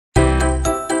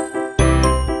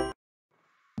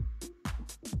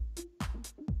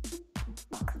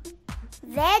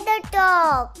Weather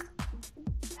talk.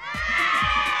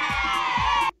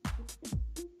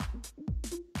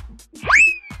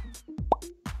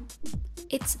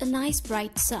 It's a nice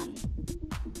bright sun.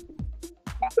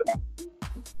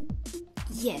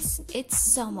 Yes, it's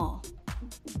summer.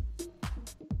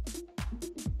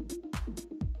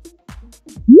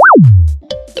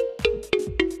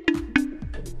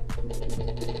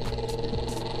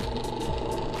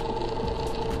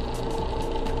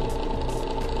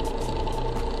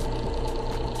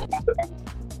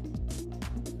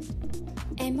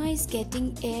 Emma is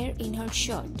getting air in her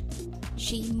shirt.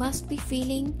 She must be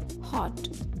feeling hot.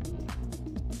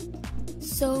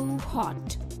 So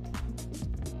hot.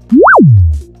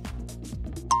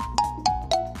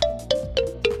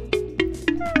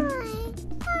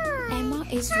 Emma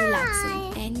is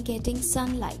relaxing and getting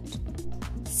sunlight.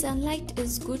 Sunlight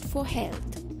is good for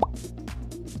health.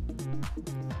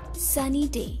 Sunny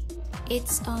day.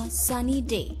 It's a sunny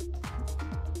day.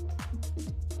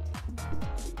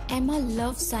 Emma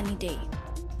loves sunny day.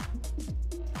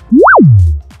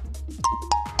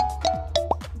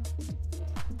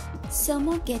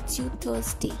 Summer gets you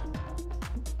thirsty.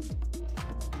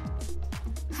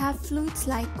 Have fluids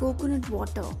like coconut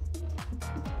water.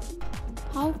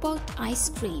 How about ice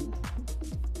cream?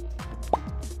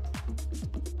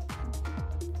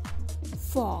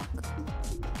 Fog.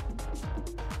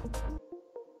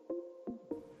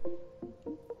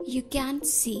 You can't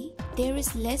see, there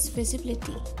is less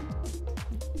visibility.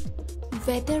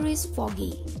 Weather is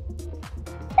foggy.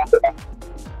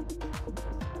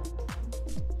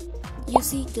 You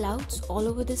see clouds all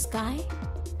over the sky?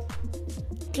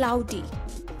 Cloudy.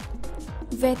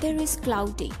 Weather is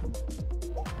cloudy.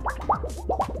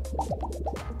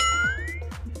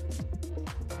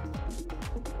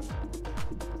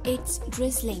 It's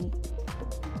drizzling.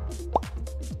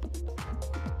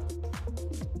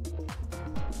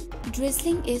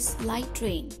 Drizzling is light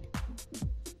rain.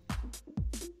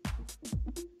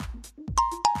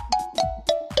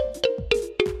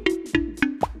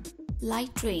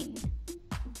 Light rain.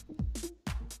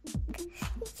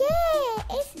 Yeah,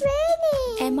 it's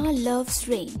raining. Emma loves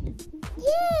rain.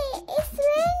 Yeah, it's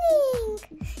raining.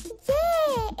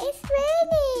 Yeah, it's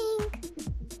raining.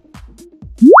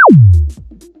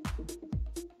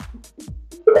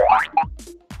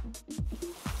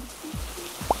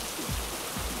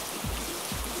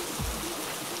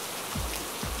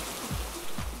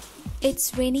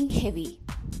 It's raining heavy.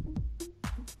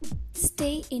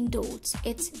 Stay indoors,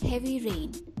 it's heavy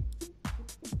rain.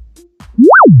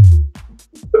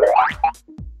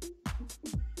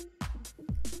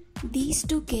 These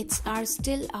two kids are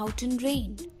still out in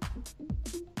rain.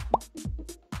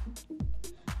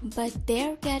 But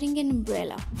they're carrying an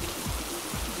umbrella.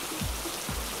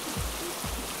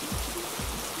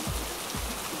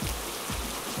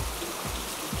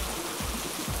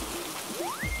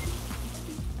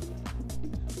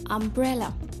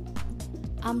 Umbrella.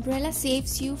 Umbrella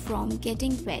saves you from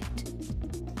getting wet.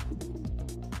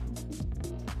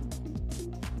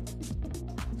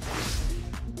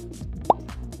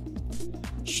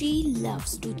 She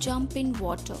loves to jump in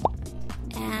water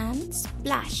and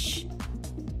splash.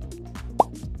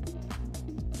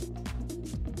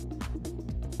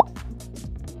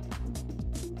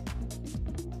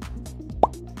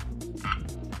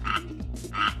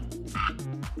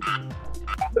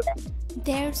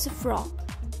 There's a frog.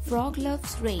 Frog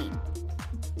loves rain.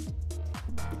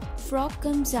 Frog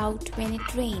comes out when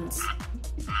it rains.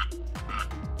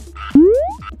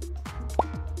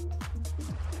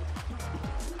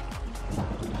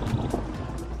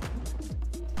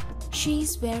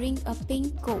 She's wearing a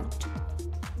pink coat.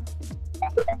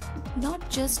 Not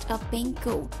just a pink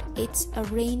coat, it's a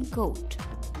raincoat.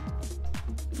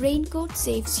 Raincoat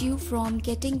saves you from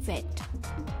getting wet.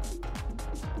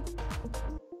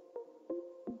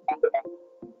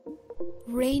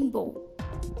 Rainbow.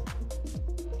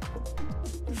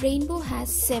 Rainbow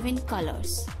has 7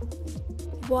 colors.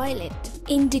 Violet,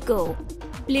 indigo,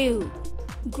 blue,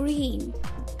 green,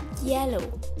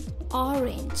 yellow,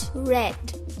 orange, red.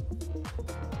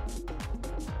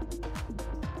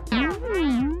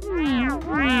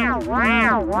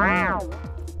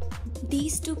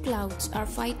 These two clouds are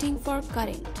fighting for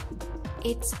current.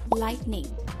 It's lightning.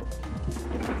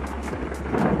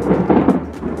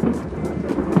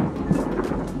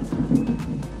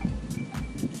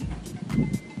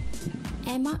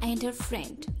 Emma and her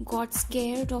friend got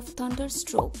scared of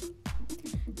thunderstroke.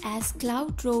 As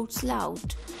cloud roars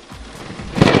loud,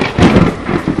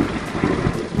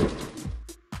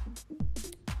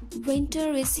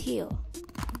 winter is here.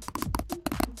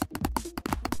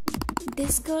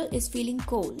 This girl is feeling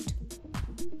cold.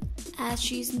 as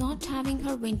she is not having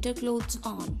her winter clothes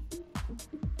on.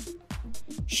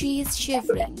 She is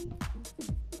shivering.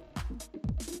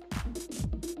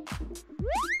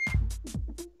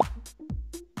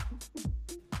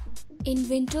 In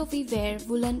winter we wear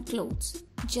woolen clothes,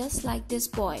 just like this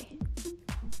boy.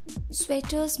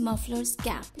 Sweaters, mufflers,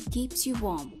 cap keeps you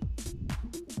warm.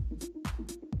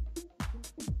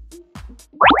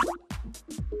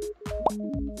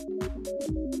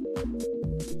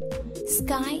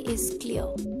 Sky is clear.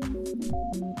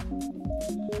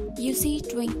 You see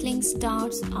twinkling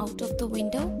stars out of the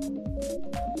window?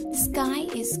 Sky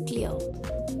is clear.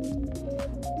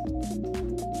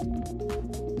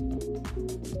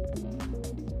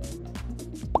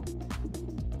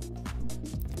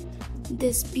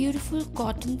 This beautiful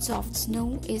cotton soft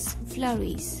snow is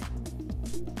flurries.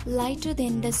 Lighter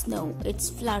than the snow, it's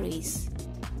flurries.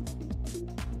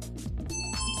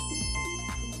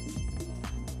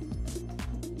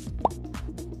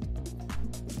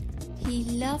 He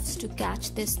loves to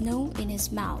catch the snow in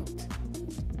his mouth.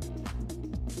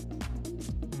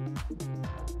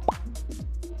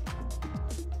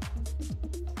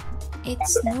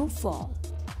 It's snowfall.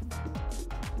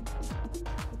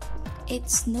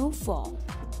 It's snowfall.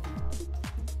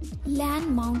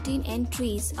 Land, mountain and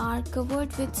trees are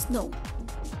covered with snow.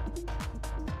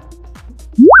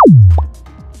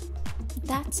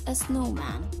 That's a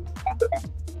snowman.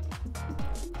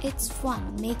 It's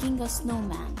fun making a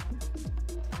snowman.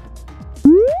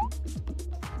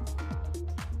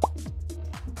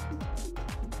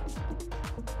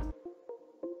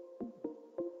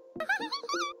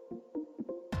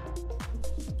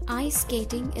 Ice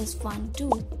skating is fun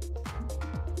too.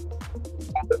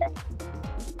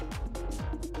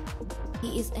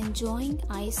 He is enjoying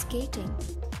ice skating.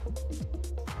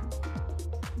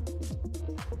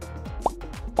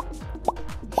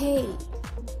 Hail.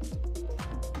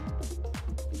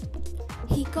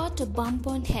 He got a bump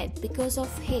on head because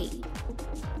of hail.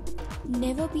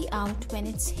 Never be out when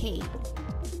it's hail.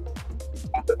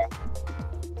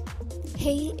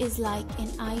 Hail is like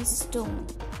an ice stone.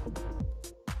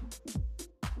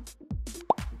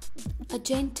 A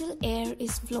gentle air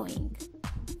is flowing.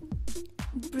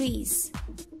 Breeze.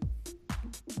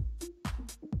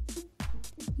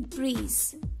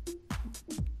 Breeze.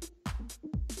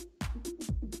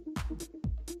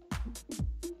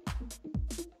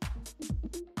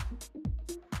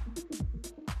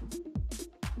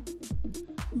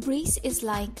 Breeze is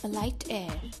like a light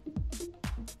air.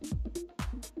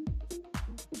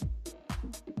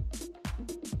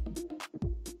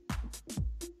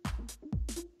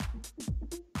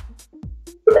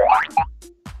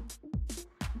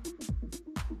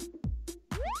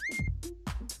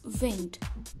 Wind.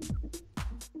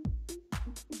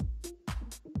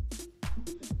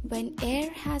 When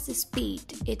air has a speed,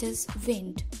 it is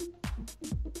wind.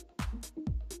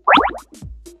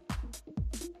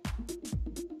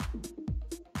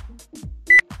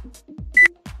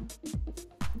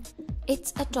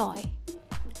 It's a toy.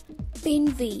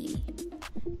 Pinwheel.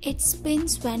 It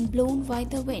spins when blown by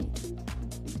the wind.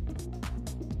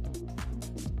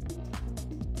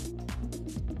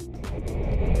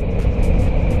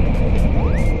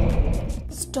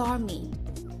 Stormy.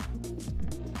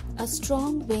 A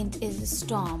strong wind is a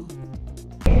storm.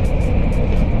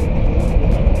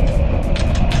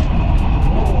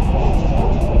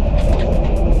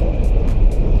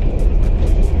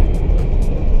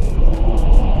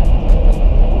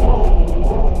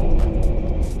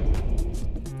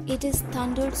 It is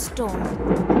thunderstorm.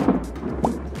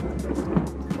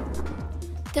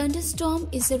 Thunderstorm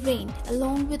is a rain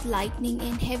along with lightning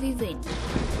and heavy wind.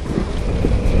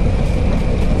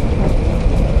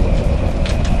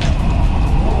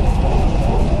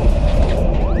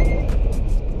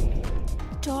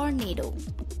 Tornado.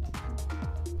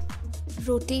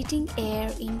 Rotating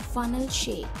air in funnel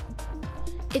shape.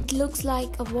 It looks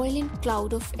like a violent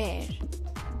cloud of air.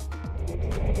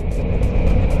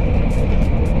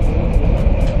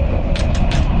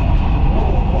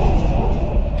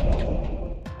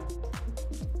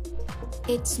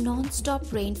 It's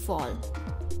non-stop rainfall.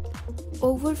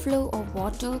 Overflow of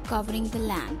water covering the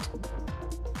land.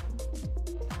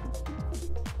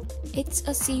 It's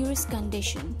a serious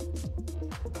condition.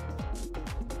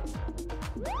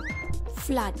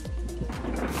 Flood.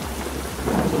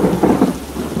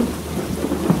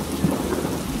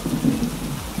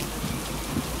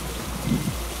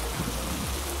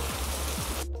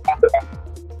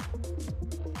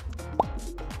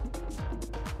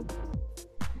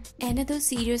 Another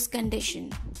serious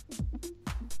condition.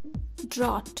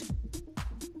 Drought.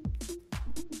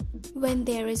 When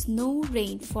there is no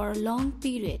rain for a long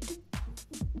period.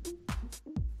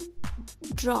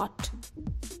 drought.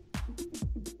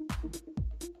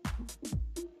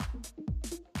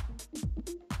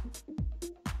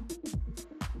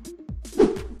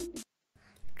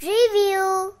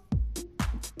 Review.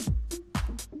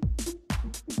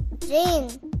 Rain,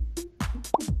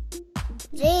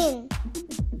 rain.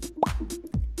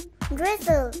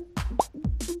 Drizzle,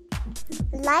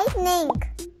 lightning,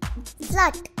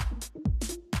 flood.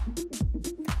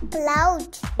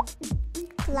 Cloud,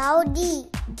 cloudy,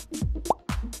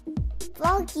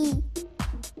 foggy,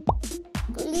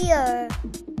 clear.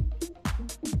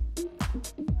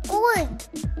 Cold,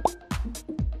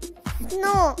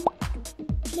 snow,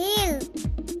 hail,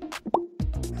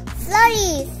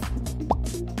 flurries,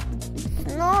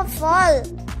 snowfall,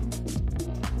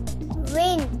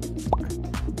 wind,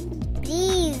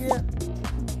 breeze,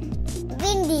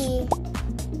 windy,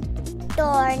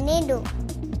 tornado.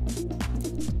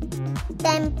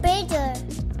 Temperature,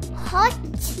 hot,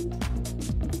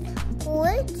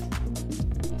 cold,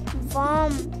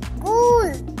 warm,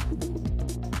 cool.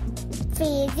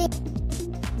 Freezing.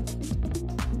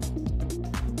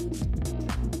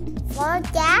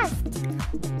 Forecast,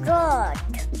 drought,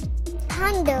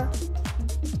 thunder.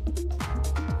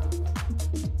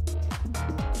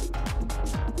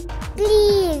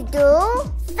 Please do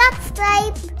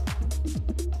subscribe.